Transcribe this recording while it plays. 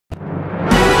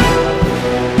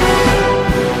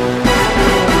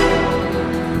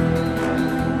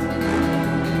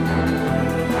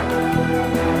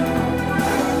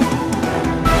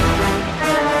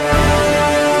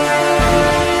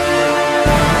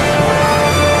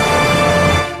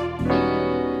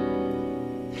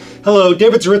Hello,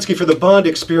 David Zaritsky for the Bond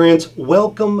Experience.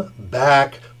 Welcome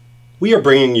back. We are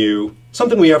bringing you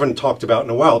something we haven't talked about in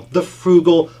a while, the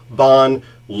Frugal Bond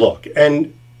look.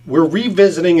 And we're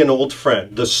revisiting an old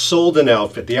friend, the Solden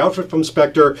outfit, the outfit from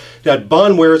Spectre that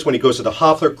Bond wears when he goes to the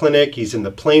Hoffler Clinic. He's in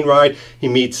the plane ride. He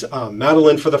meets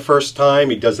Madeline for the first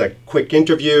time. He does that quick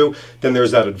interview. Then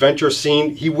there's that adventure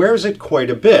scene. He wears it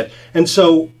quite a bit. And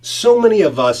so many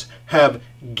of us have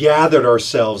gathered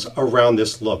ourselves around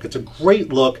this look. It's a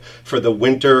great look for the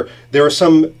winter. There are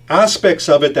some aspects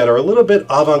of it that are a little bit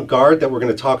avant-garde that we're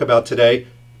going to talk about today.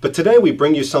 But today we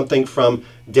bring you something from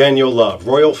Danielle,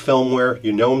 Royale Filmwear.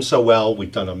 You know him so well.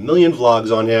 We've done a million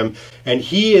vlogs on him. And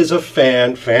he is a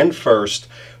fan first,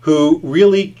 who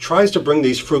really tries to bring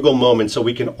these frugal moments so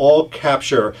we can all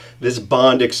capture this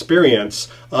Bond experience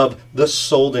of the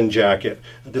Solden jacket,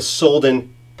 the Solden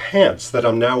pants that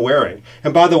I'm now wearing.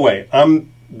 And by the way,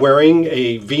 I'm wearing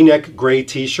a V-neck gray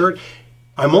t-shirt.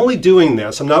 I'm only doing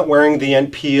this, I'm not wearing the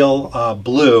NPL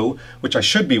blue, which I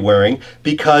should be wearing,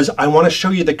 because I want to show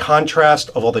you the contrast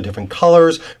of all the different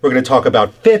colors. We're going to talk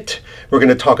about fit, we're going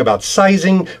to talk about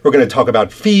sizing, we're going to talk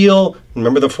about feel.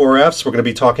 Remember the 4 F's? We're going to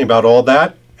be talking about all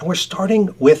that. And we're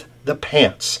starting with the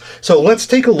pants. So let's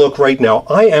take a look right now.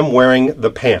 I am wearing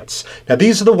the pants. Now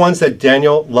these are the ones that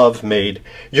Danielle made.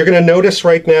 You're going to notice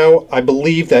right now, I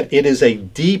believe that it is a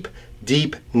deep,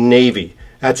 deep navy.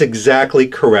 That's exactly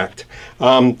correct.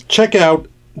 Check out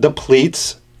the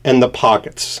pleats and the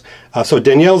pockets. So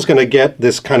Danielle's going to get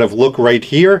this kind of look right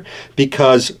here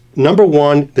because, number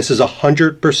one, this is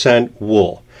 100%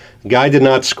 wool. The guy did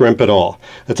not scrimp at all.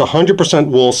 It's 100%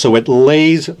 wool, so it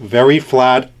lays very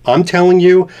flat. I'm telling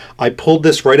you, I pulled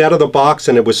this right out of the box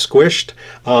and it was squished.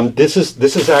 This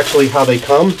is actually how they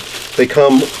come. They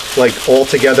come like all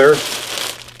together,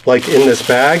 like in this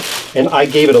bag, and I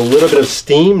gave it a little bit of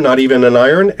steam, not even an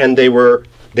iron, and they were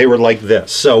like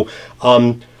this. So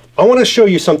I want to show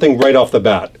you something right off the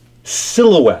bat.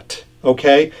 Silhouette,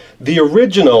 okay? The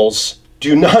originals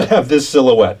do not have this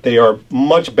silhouette. They are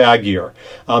much baggier.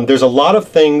 There's a lot of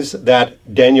things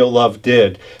that Danielle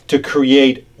did to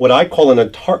create what I call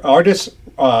an artist's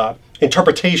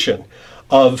interpretation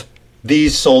of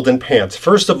these Solden pants.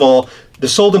 First of all, the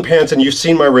Solden pants, and you've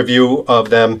seen my review of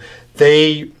them,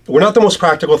 they were not the most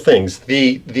practical things.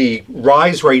 The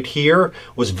rise right here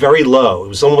was very low. It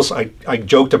was almost, I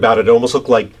joked about it, it almost looked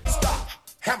like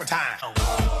hammer time.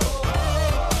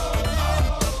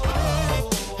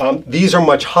 These are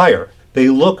much higher. They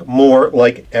look more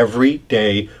like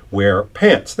everyday wear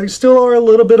pants. They still are a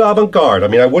little bit avant-garde. I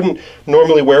mean, I wouldn't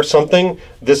normally wear something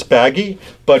this baggy,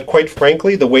 but quite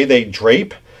frankly, the way they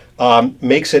drape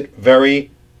makes it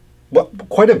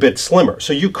quite a bit slimmer.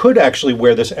 So you could actually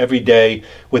wear this every day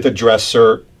with a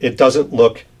dresser. It doesn't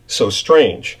look so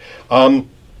strange. One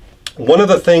of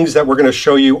the things that we're going to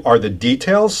show you are the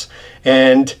details,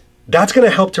 and that's going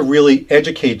to help to really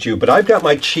educate you. But I've got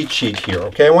my cheat sheet here,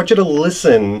 okay? I want you to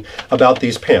listen about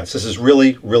these pants. This is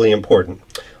really, really important.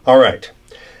 All right.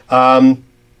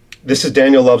 This is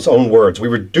Danielle's own words. We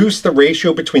reduced the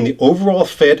ratio between the overall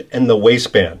fit and the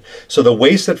waistband. So the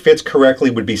waist that fits correctly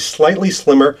would be slightly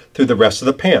slimmer through the rest of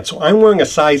the pants. So I'm wearing a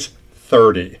size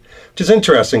 30, which is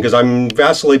interesting because I'm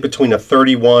vacillate between a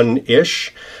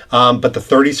 31-ish, but the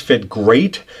 30s fit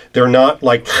great. They're not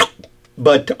like,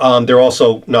 but they're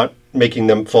also not making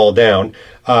them fall down.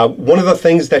 One of the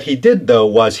things that he did though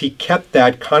was he kept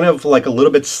that kind of like a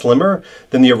little bit slimmer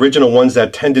than the original ones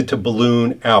that tended to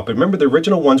balloon out. But remember, the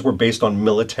original ones were based on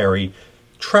military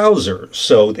trousers,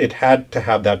 so it had to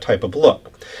have that type of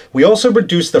look. We also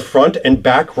reduced the front and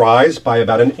back rise by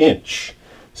about 1 inch.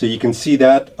 So you can see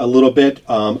that a little bit.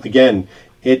 Again,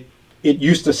 it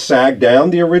used to sag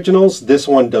down, the originals. This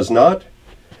one does not.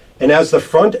 And as the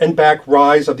front and back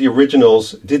rise of the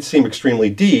originals did seem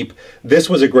extremely deep, this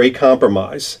was a great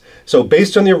compromise. So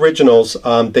based on the originals,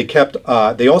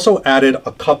 they also added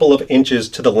a couple of inches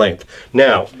to the length.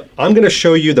 Now, I'm going to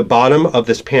show you the bottom of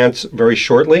this pants very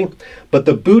shortly, but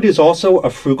the boot is also a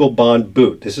Frugal Bond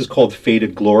boot. This is called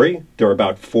Faded Glory. They're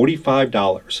about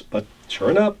 $45, but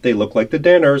sure enough, they look like the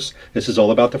Danners. This is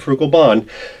all about the Frugal Bond.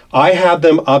 I have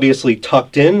them obviously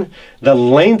tucked in. The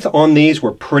length on these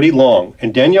were pretty long,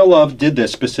 and Danielle did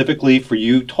this specifically for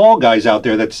you tall guys out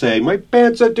there that say, my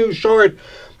pants are too short.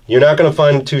 You're not going to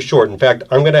find them too short. In fact,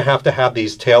 I'm going to have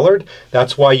these tailored.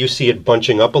 That's why you see it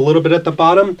bunching up a little bit at the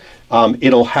bottom.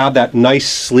 It'll have that nice,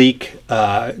 sleek,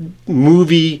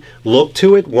 movie look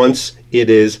to it once it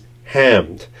is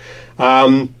hemmed.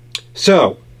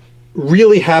 So,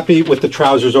 really happy with the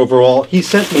trousers overall. He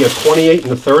sent me a 28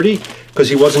 and a 30 because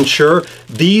he wasn't sure.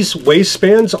 These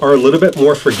waistbands are a little bit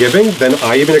more forgiving than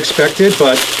I even expected,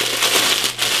 but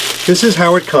this is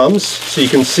how it comes. So you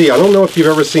can see, I don't know if you've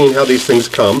ever seen how these things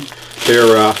come.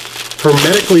 They're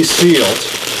hermetically sealed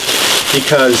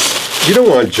because you don't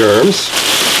want germs.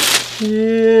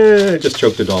 Yeah, I just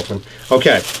choked a dolphin.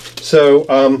 Okay, so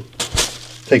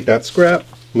take that scrap,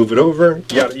 move it over,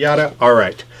 yada yada. All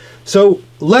right, so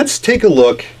let's take a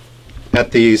look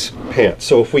at these pants.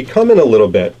 So if we come in a little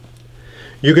bit,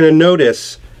 you're going to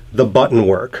notice the button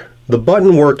work. The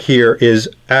button work here is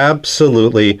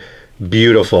absolutely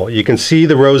beautiful. You can see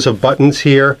the rows of buttons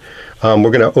here.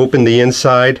 We're going to open the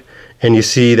inside, and you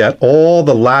see that all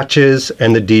the latches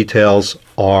and the details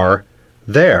are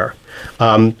there.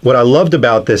 What I loved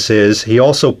about this is he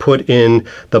also put in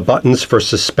the buttons for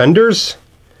suspenders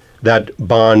that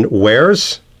Bond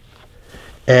wears.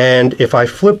 And if I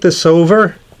flip this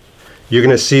over, you're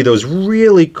going to see those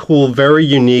really cool, very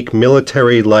unique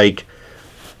military-like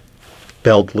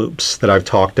belt loops that I've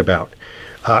talked about.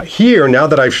 Here, now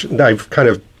that I've kind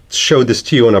of showed this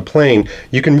to you on a plane,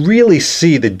 you can really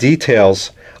see the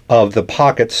details of the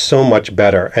pocket so much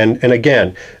better. And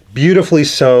again, beautifully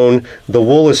sewn. The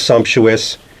wool is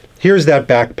sumptuous. Here's that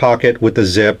back pocket with the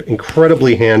zip,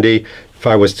 incredibly handy. If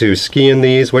I was to ski in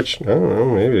these, which I don't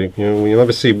know, maybe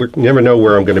we never know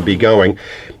where I'm going to be going.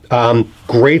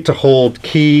 Great to hold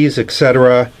keys,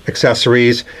 etc.,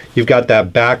 accessories. You've got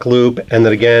that back loop, and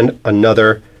then again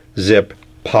another zip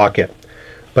pocket.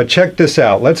 But check this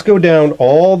out. Let's go down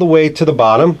all the way to the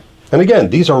bottom, and again,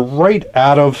 these are right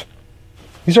out of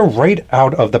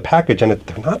the package, and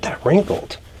they're not that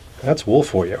wrinkled. That's wool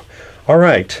for you. All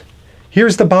right,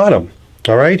 here's the bottom.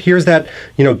 All right, here's that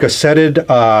gusseted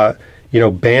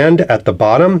band at the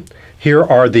bottom. Here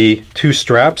are the two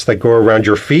straps that go around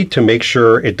your feet to make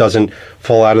sure it doesn't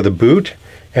fall out of the boot.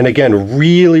 And again,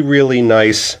 really, really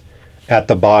nice at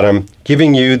the bottom,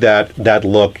 giving you that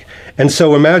look. And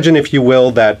so imagine, if you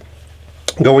will, that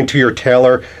going to your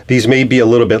tailor, these may be a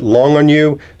little bit long on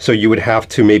you, so you would have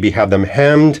to maybe have them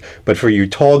hemmed. But for you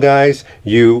tall guys,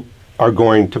 you are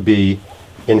going to be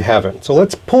in heaven. So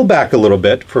let's pull back a little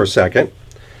bit for a second.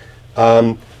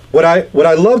 What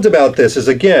I loved about this is,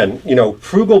 again,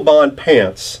 Frugal Bond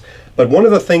pants, but one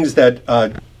of the things that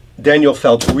Danielle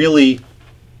felt really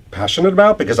passionate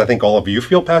about, because I think all of you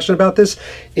feel passionate about this,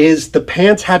 is the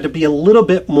pants had to be a little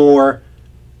bit more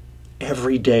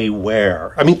everyday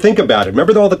wear. I mean, think about it.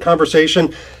 Remember all the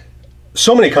conversation?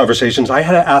 So many conversations, I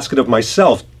had to ask it of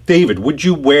myself, David, would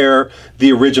you wear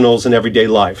the originals in everyday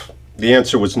life? The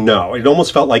answer was no. It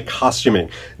almost felt like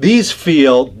costuming. These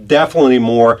feel definitely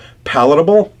more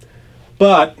palatable,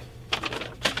 but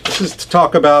this is to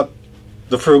talk about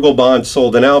the Frugal Bond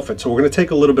Solden outfit. So we're going to take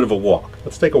a little bit of a walk.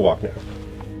 Let's take a walk now.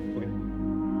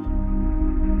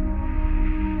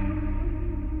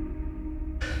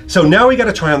 So now we got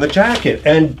to try on the jacket.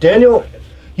 And Daniel,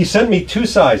 he sent me two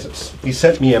sizes. He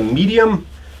sent me a medium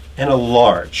and a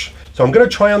large. So I'm going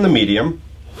to try on the medium.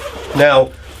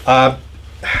 Now,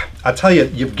 I'll tell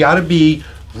you, you've got to be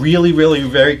really, really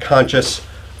very conscious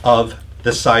of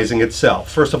the sizing itself.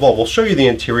 First of all, we'll show you the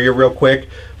interior real quick.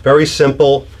 Very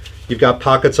simple. You've got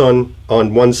pockets on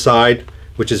one side,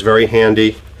 which is very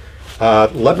handy.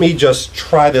 Let me just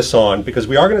try this on, because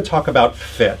we are going to talk about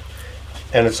fit.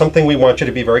 And it's something we want you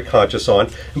to be very conscious on.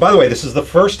 And by the way, this is the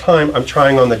first time I'm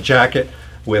trying on the jacket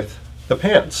with the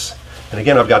pants. And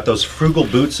again, I've got those Frugal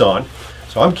boots on.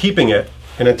 So I'm keeping it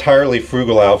an entirely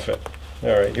Frugal outfit. All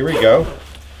right, here we go.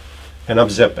 And I'm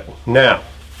zipping. Now,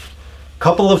 a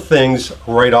couple of things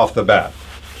right off the bat.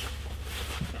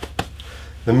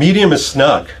 The medium is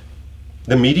snug.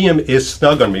 The medium is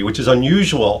snug on me, which is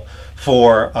unusual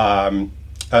for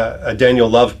a Danielle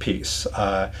Love piece.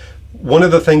 One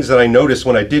of the things that I noticed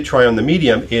when I did try on the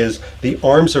medium is the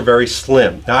arms are very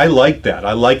slim. Now, I like that.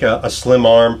 I like a slim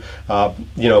arm.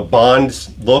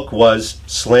 Bond's look was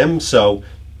slim, so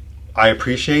I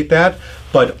appreciate that.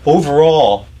 But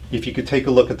overall, if you could take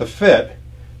a look at the fit,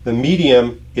 the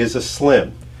medium is a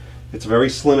slim. It's very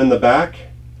slim in the back.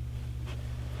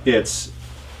 It's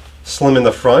slim in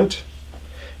the front.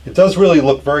 It does really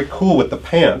look very cool with the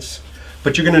pants,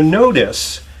 but you're going to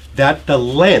notice that the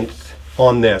length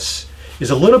on this is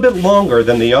a little bit longer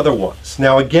than the other ones.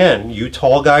 Now again, you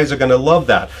tall guys are going to love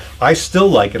that. I still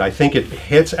like it. I think it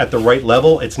hits at the right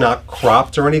level. It's not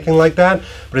cropped or anything like that,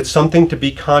 but it's something to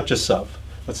be conscious of.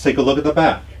 Let's take a look at the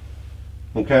back.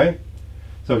 Okay,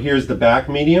 so here's the back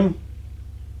medium,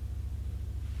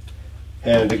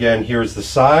 and again, here's the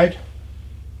side,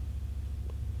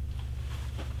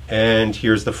 and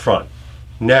here's the front.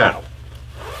 Now,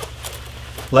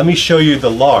 let me show you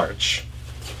the large.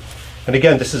 And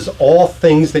again, this is all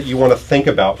things that you want to think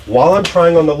about. While I'm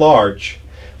trying on the large,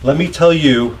 let me tell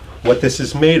you what this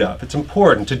is made of. It's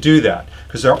important to do that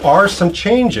because there are some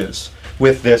changes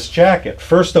with this jacket.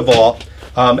 First of all,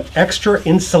 extra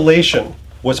insulation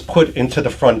was put into the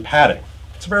front padding.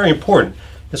 It's very important.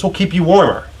 This will keep you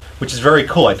warmer, which is very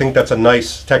cool. I think that's a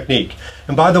nice technique.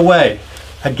 And by the way,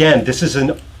 again, this is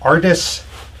an artist's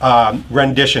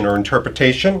rendition or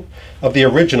interpretation of the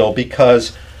original,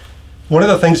 because one of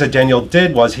the things that Danielle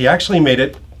did was he actually made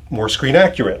it more screen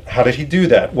accurate. How did he do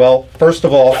that? Well, first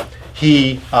of all,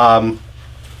 he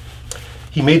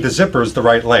made the zippers the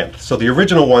right length. So the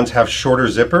original ones have shorter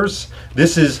zippers.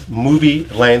 This is movie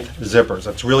length zippers.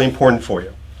 That's really important for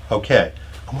you. Okay,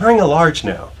 I'm wearing a large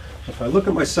now. If I look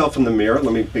at myself in the mirror,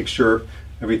 let me make sure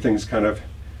everything's kind of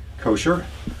kosher.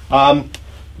 I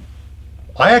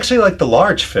actually like the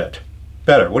large fit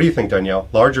better. What do you think, Danielle?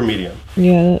 Large or medium?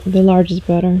 Yeah, the large is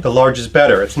better. The large is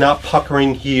better. It's not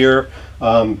puckering here.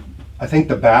 I think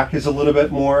the back is a little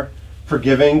bit more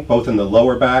forgiving, both in the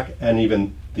lower back and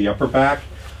even the upper back.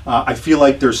 I feel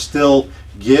like there's still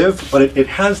give, but it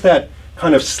has that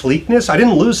kind of sleekness. I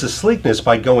didn't lose the sleekness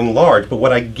by going large, but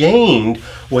what I gained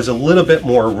was a little bit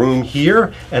more room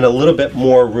here and a little bit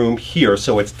more room here,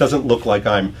 so it doesn't look like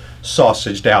I'm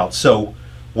sausaged out. So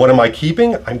what am I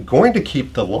keeping? I'm going to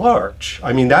keep the large.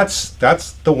 I mean, that's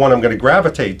the one I'm going to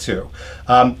gravitate to.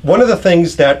 One of the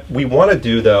things that we want to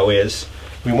do, though, is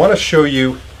we want to show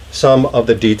you some of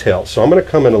the details. So I'm going to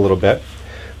come in a little bit,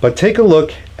 but take a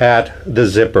look at the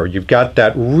zipper. You've got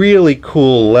that really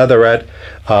cool leatherette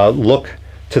look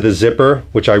to the zipper,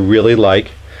 which I really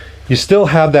like. You still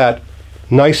have that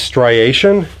nice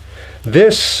striation.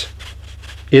 This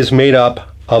is made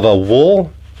up of a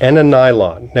wool and a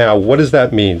nylon. Now, what does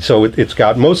that mean? So it's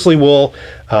got mostly wool,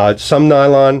 some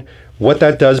nylon. What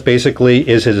that does basically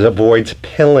is it avoids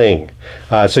pilling.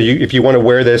 So if you want to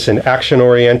wear this in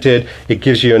action-oriented, it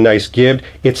gives you a nice give.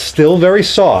 It's still very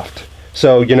soft.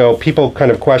 So, you know, people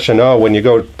kind of question, oh, when you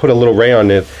go put a little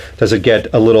rayon in it, does it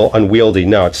get a little unwieldy?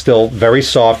 No, it's still very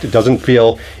soft. It doesn't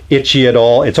feel itchy at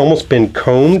all. It's almost been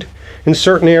combed in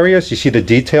certain areas. You see the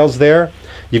details there.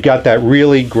 You've got that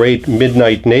really great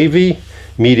midnight navy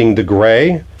meeting the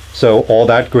gray. So all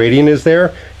that gradient is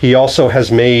there. He also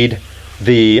has made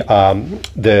the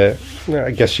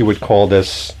I guess you would call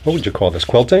this, what would you call this,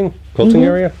 quilting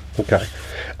area? Okay.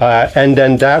 And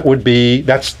then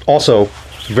that's also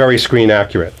very screen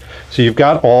accurate. So you've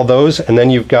got all those, and then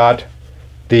you've got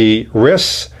the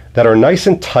wrists that are nice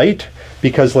and tight,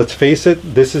 because let's face it,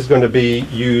 this is going to be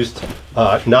used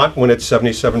not when it's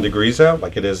 77 degrees out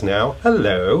like it is now,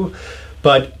 hello,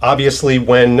 but obviously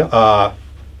when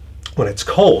it's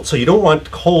cold. So you don't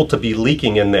want cold to be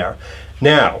leaking in there.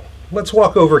 Now, let's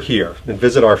walk over here and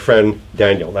visit our friend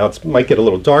Danielle. Now it might get a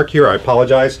little dark here, I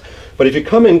apologize, but if you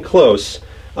come in close,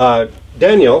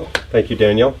 Danielle, thank you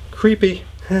Danielle, creepy,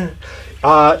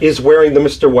 is wearing the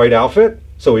Mr. White outfit.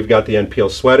 So we've got the NPL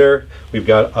sweater, we've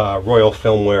got Royale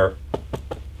Filmwear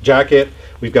jacket,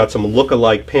 we've got some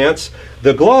look-alike pants.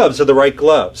 The gloves are the right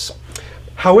gloves.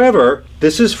 However,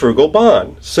 this is Frugal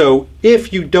Bond. So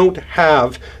if you don't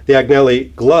have the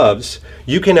Agnelli gloves,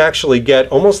 you can actually get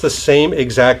almost the same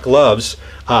exact gloves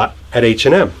at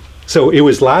H&M. So it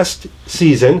was last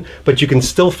season, but you can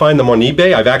still find them on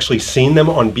eBay. I've actually seen them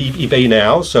on eBay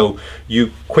now. So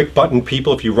you quick button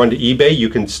people, if you run to eBay, you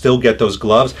can still get those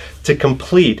gloves to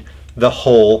complete the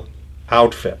whole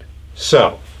outfit.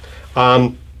 So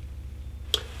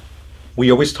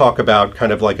we always talk about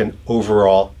kind of like an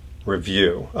overall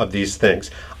review of these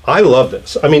things. I love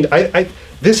this. I mean,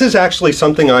 this is actually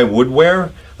something I would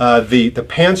wear. The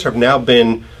pants have now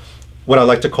been what I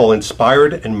like to call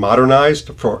inspired and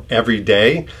modernized for every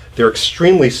day. They're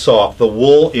extremely soft. The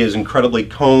wool is incredibly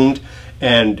combed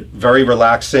and very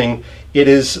relaxing. It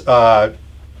is, would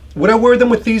I wear them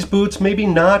with these boots? Maybe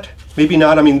not, maybe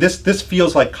not. I mean, this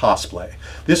feels like cosplay.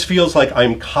 This feels like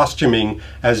I'm costuming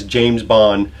as James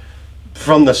Bond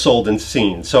from the Solden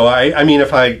scene. So I mean,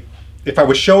 if I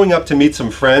was showing up to meet some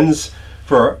friends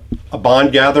for a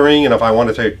Bond gathering, and if I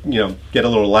wanted to, you know, get a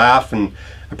little laugh, and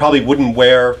I probably wouldn't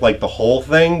wear like the whole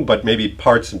thing, but maybe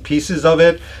parts and pieces of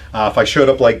it. If I showed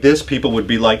up like this, people would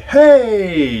be like,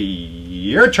 hey,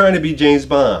 you're trying to be James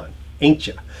Bond, ain't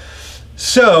ya?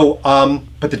 So,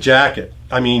 but the jacket,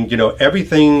 I mean, you know,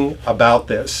 everything about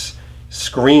this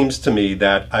screams to me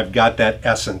that I've got that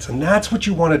essence, and that's what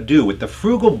you want to do with the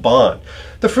Frugal Bond.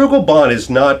 The Frugal Bond is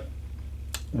not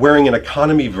wearing an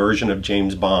economy version of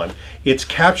James Bond. It's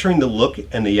capturing the look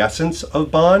and the essence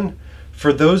of Bond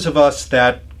for those of us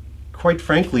that, quite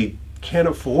frankly, can't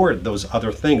afford those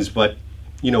other things. But,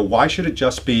 you know, why should it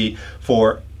just be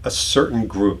for a certain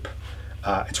group?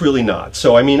 It's really not.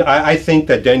 So, I mean, I think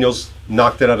that Danielle's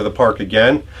knocked it out of the park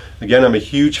again. Again, I'm a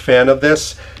huge fan of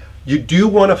this. You do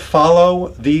want to follow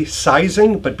the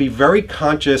sizing, but be very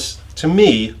conscious, to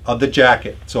me, of the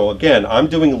jacket. So again, I'm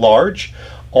doing large.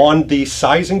 On the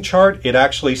sizing chart, it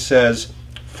actually says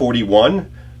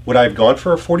 41. Would I have gone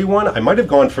for a 41? I might have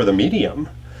gone for the medium.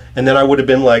 And then I would have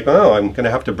been like, oh, I'm going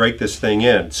to have to break this thing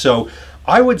in. So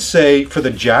I would say for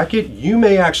the jacket, you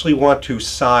may actually want to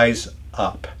size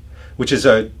up, which is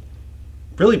a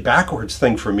really backwards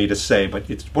thing for me to say, but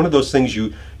it's one of those things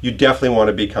you definitely want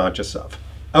to be conscious of.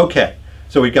 Okay,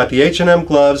 so we've got the H&M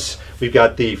gloves, we've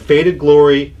got the Faded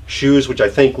Glory shoes, which I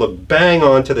think look bang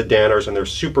on to the Danners, and they're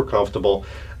super comfortable.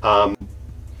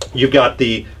 You've got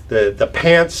the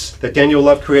pants that Danielle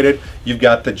Love created, you've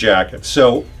got the jacket.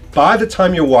 So by the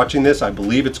time you're watching this, I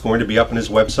believe it's going to be up on his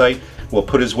website. We'll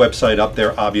put his website up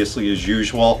there, obviously, as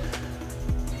usual.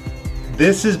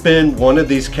 This has been one of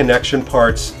these connection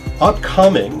parts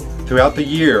upcoming throughout the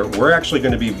year. We're actually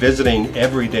going to be visiting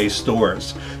everyday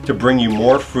stores to bring you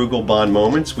more Frugal Bond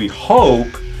moments. We hope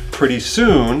pretty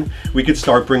soon we could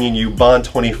start bringing you Bond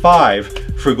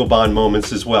 25 Frugal Bond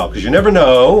moments as well, because you never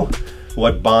know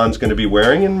what Bond's going to be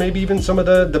wearing, and maybe even some of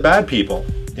the bad people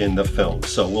in the film.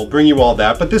 So we'll bring you all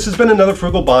that. But this has been another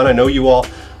Frugal Bond. I know you all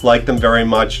like them very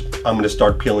much. I'm going to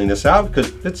start peeling this out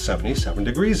because it's 77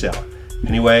 degrees out.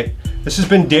 Anyway, this has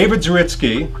been David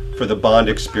Zaritsky for the Bond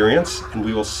Experience, and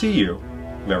we will see you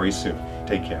very soon.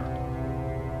 Take care.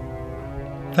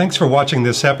 Thanks for watching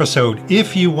this episode.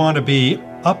 If you want to be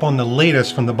up on the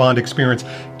latest from the Bond Experience,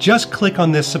 just click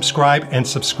on this subscribe and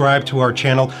subscribe to our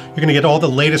channel. You're going to get all the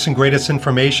latest and greatest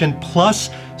information,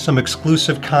 plus some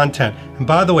exclusive content. And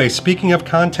by the way, speaking of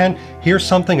content, here's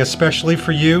something especially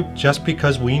for you, just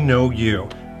because we know you.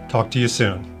 Talk to you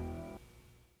soon.